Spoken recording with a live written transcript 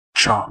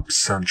Chop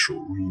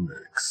Central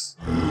Remix.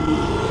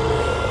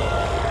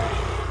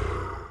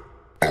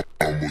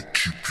 I'ma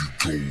keep you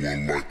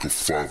going like a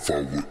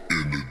 5-hour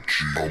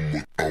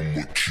energy.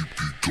 I'ma keep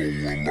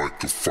you going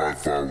like a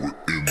 5-hour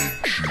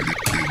energy.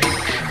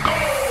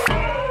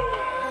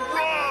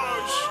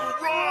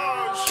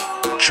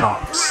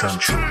 Chop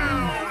Central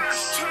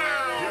Remix.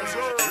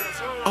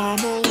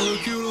 I'ma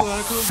work you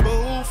like a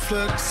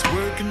Bowflex,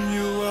 working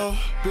you out,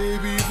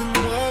 baby. Then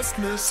what's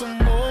next? Some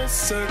more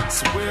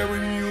sex,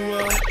 wearing you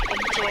out. I'm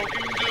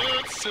talking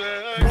good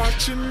sex.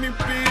 Watching me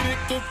beat it,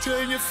 go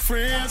tell your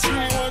friends who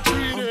are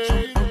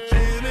treated. I'm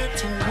in it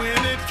to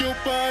win it. Your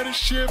body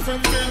shift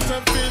and things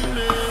I've been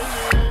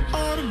in.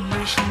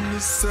 Automation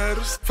is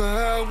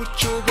satisfied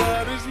with your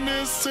body's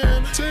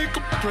missing. Take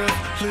a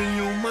breath, lay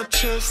on my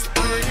chest,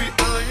 baby.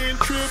 I ain't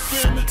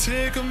tripping.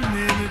 Take a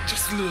minute,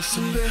 just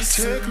listen.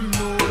 Take a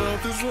note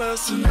of this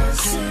lesson.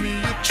 Call me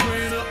a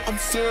trainer, I'm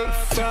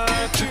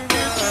certified to get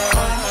you.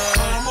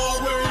 I'ma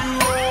wear you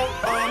out.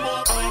 I'ma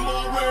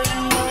wear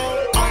you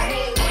out. I'ma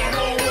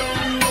wear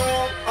you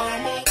out.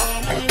 I'ma wear you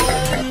out.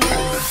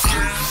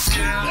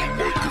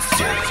 Like a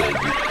 5-hour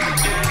energy.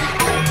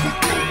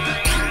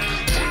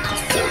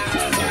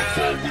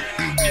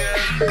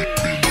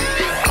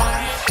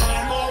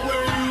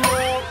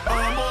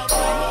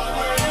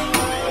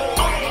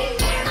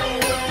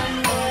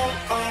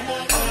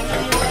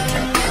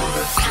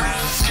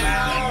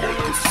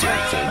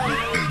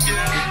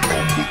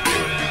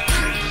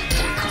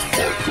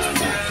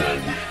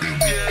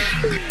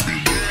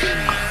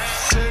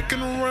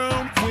 Second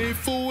round, weight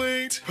for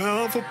weight,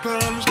 pound for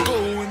pound is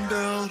going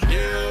down.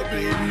 Yeah,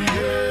 baby,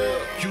 yeah.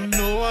 You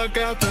know I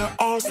got that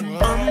awesome.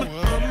 I'm a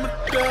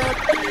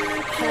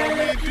daddy, call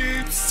me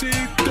deep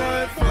sea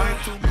dive.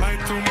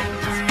 Like the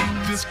marine,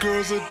 this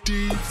girl's a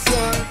deep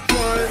dive.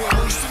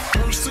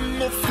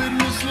 Personal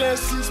fitness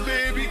lessons,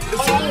 baby.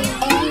 It's all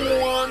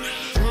one.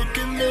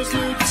 Working those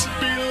lips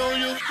below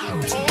your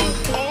one.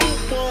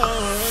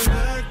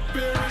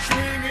 Blackberries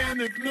ringing,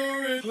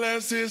 ignore it.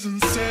 Class is in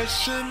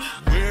session,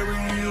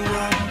 wearing you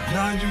out.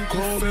 Now you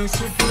call this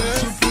a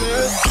blessing.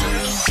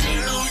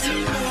 You know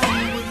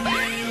with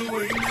me, you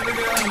ain't never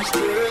got no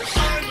stress. I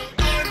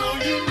know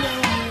you know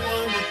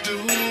I'ma do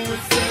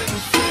it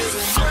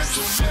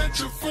so let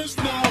your friends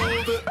know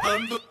that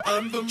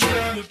I'm the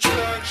main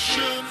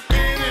attraction.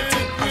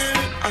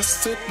 I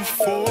said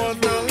before,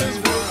 now let's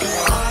work it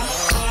out.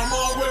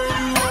 I'ma wear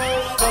you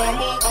out.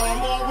 I'ma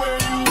wear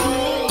you out.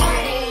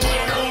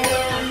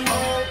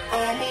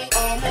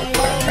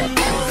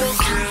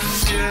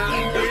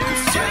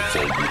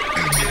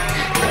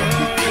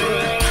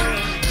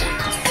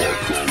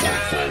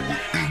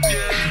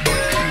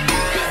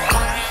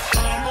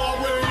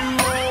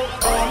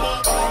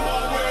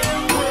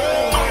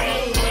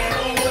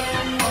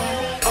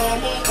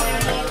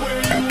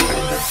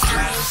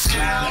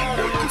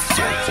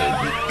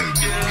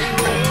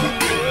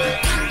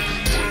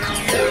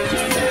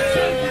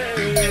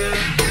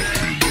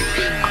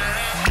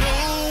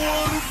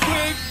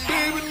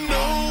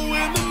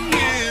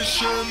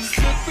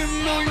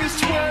 Slipping on your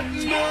sweat,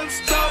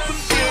 non-stop and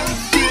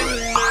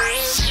feeling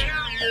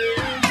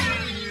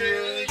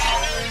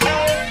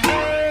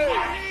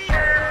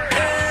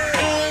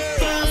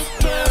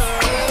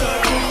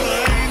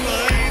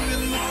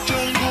in the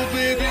jungle,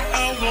 baby,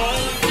 I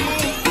want you.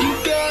 You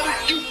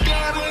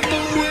got it,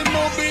 don't win,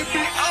 no,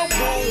 baby, I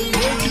want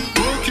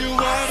work you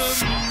out of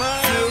your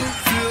mind.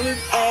 Feel it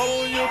all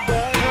on your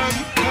body.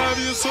 Have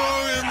you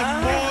sore in the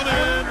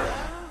morning?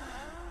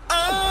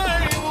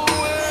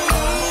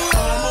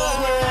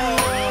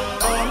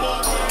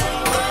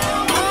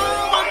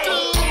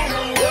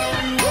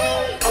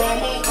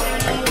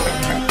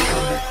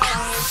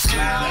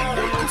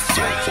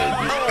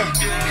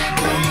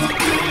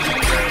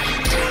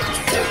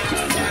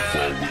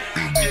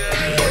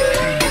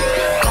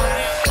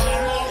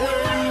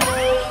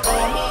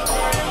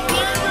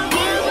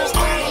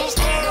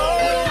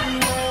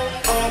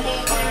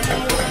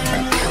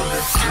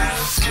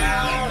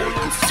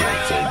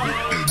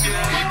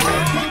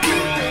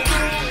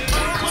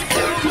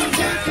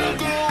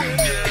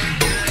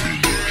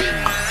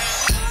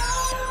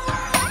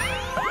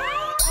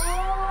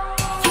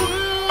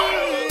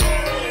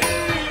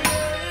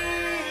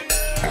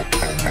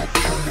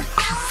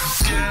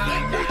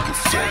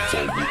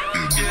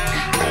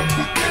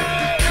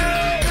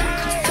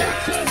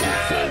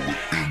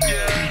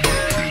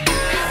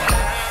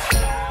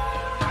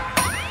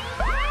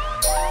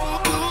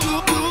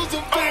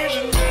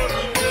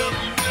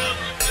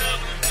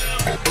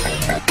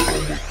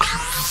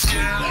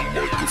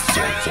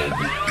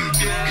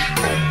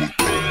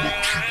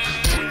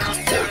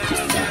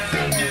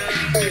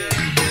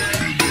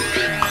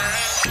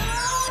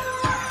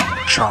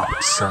 Chop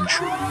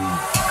Central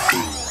Remix.